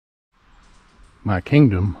my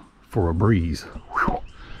kingdom for a breeze. Whew.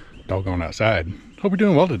 Doggone outside. Hope you're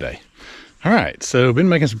doing well today. All right, so been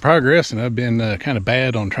making some progress, and I've been kind of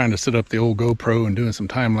bad on trying to set up the old GoPro and doing some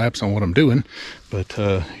time lapse on what I'm doing. But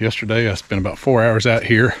yesterday I spent about 4 hours out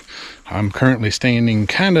here. I'm currently standing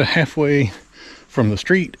kind of halfway from the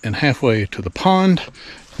street and halfway to the pond.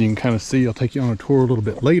 You can kind of see, I'll take you on a tour a little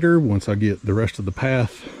bit later once I get the rest of the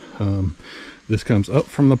path. This comes up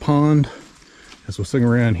from the pond as we're sitting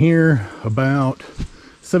around here. About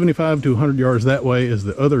 75 to 100 yards that way is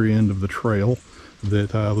the other end of the trail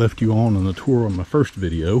that I left you on the tour on my first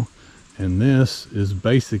video. And this is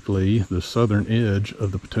basically the southern edge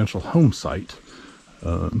of the potential home site.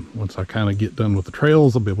 Once I kind of get done with the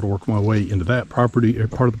trails, I'll be able to work my way into that property, or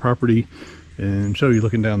part of the property, and show you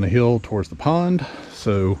looking down the hill towards the pond.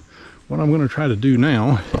 So what I'm going to try to do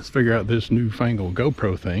now is figure out this newfangled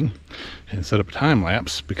GoPro thing and set up a time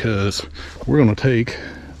lapse, because we're going to take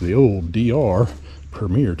the old DR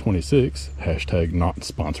Premier 26, hashtag not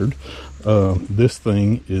sponsored. This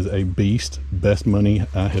thing is a beast. Best money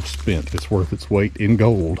I have spent. It's worth its weight in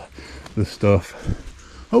gold. This stuff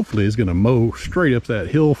hopefully is going to mow straight up that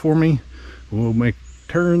hill for me. We'll make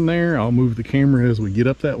a turn there. I'll move the camera as we get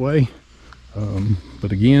up that way.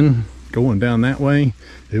 But again, going down that way,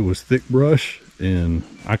 it was thick brush, and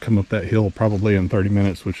I come up that hill probably in 30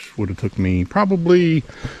 minutes, which would have took me probably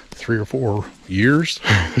 3 or 4 years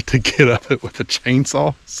to get up it with a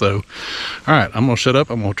chainsaw. So all right, I'm gonna shut up.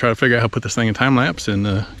 I'm gonna try to figure out how to put this thing in time lapse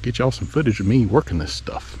and get y'all some footage of me working this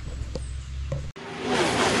stuff.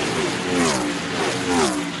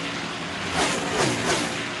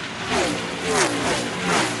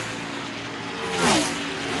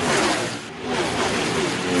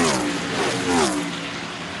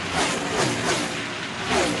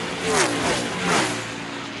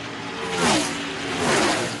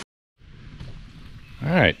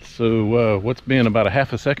 All right, so what's been about a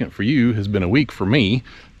half a second for you has been a week for me.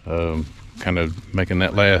 Kind of making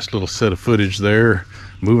that last little set of footage there,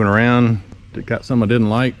 moving around. It got some I didn't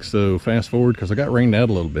like, so fast forward, because I got rained out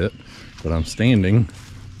a little bit. But I'm standing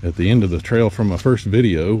at the end of the trail from my first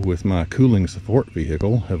video with my cooling support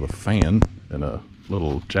vehicle. Have a fan and a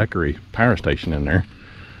little Jackery power station in there.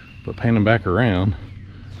 But panning back around,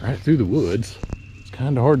 right through the woods,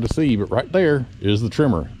 kind of hard to see, but right there is the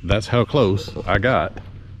trimmer. That's how close I got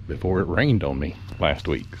before it rained on me last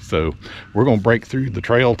week. So we're going to break through the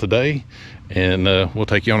trail today, and we'll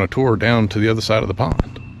take you on a tour down to the other side of the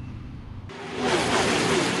pond.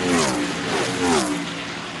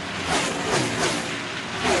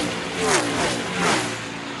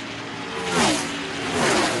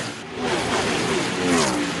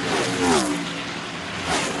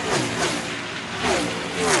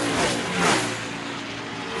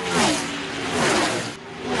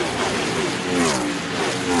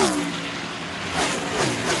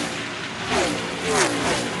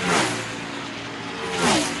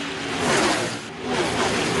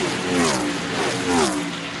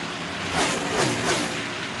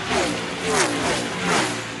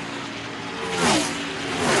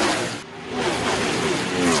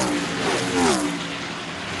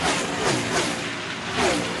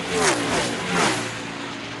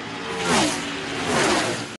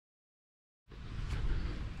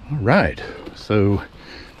 Right, so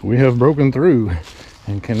we have broken through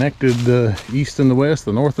and connected the east and the west,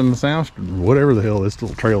 the north and the south, whatever the hell this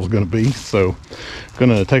little trail is going to be. So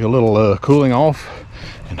going to take a little cooling off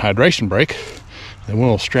and hydration break, then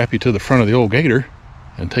we'll strap you to the front of the old gator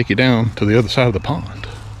and take you down to the other side of the pond.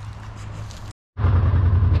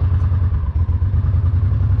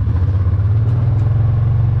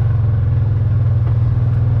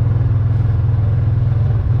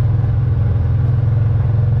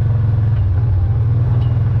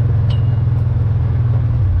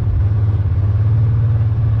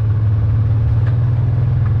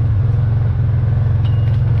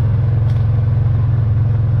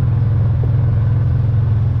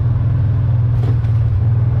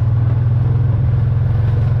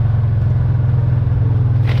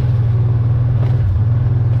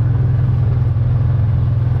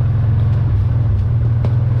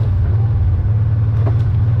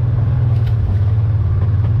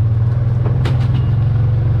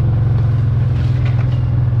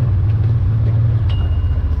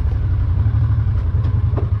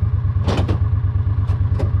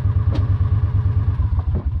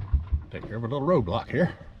 Little roadblock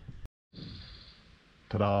here.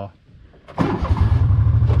 Ta-da.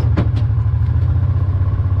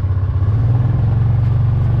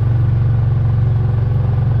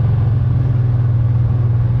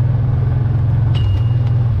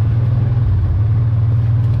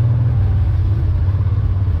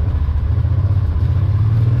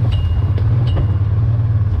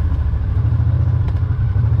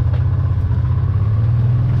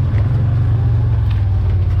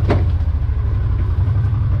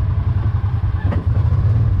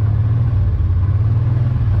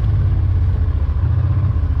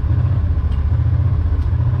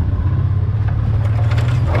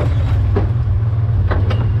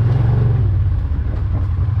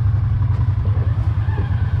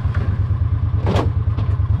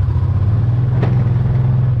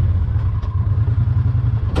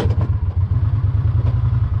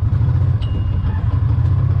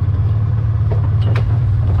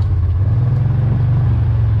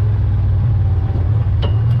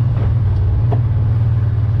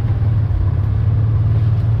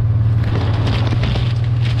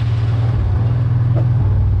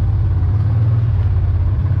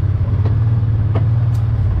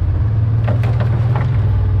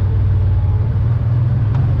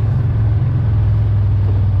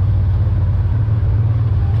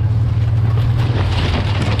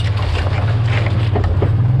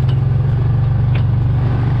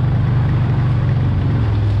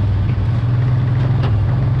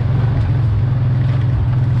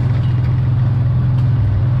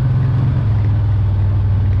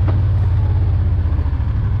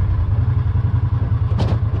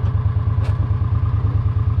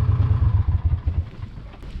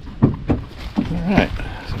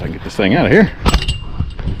 I can get this thing out of here.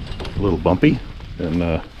 A little bumpy, and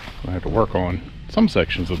I have to work on some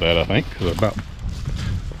sections of that, I think, because I about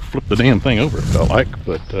flipped the damn thing over, it felt like.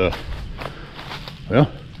 But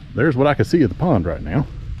well, there's what I can see of the pond right now.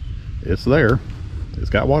 It's there. It's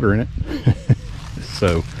got water in it.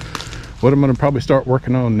 So what I'm going to probably start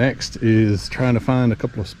working on next is trying to find a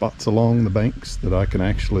couple of spots along the banks that I can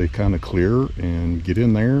actually kind of clear and get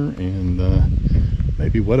in there and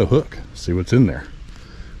maybe wet a hook, see what's in there.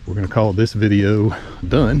 We're going to call this video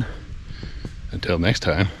done. Until next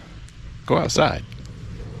time, go outside.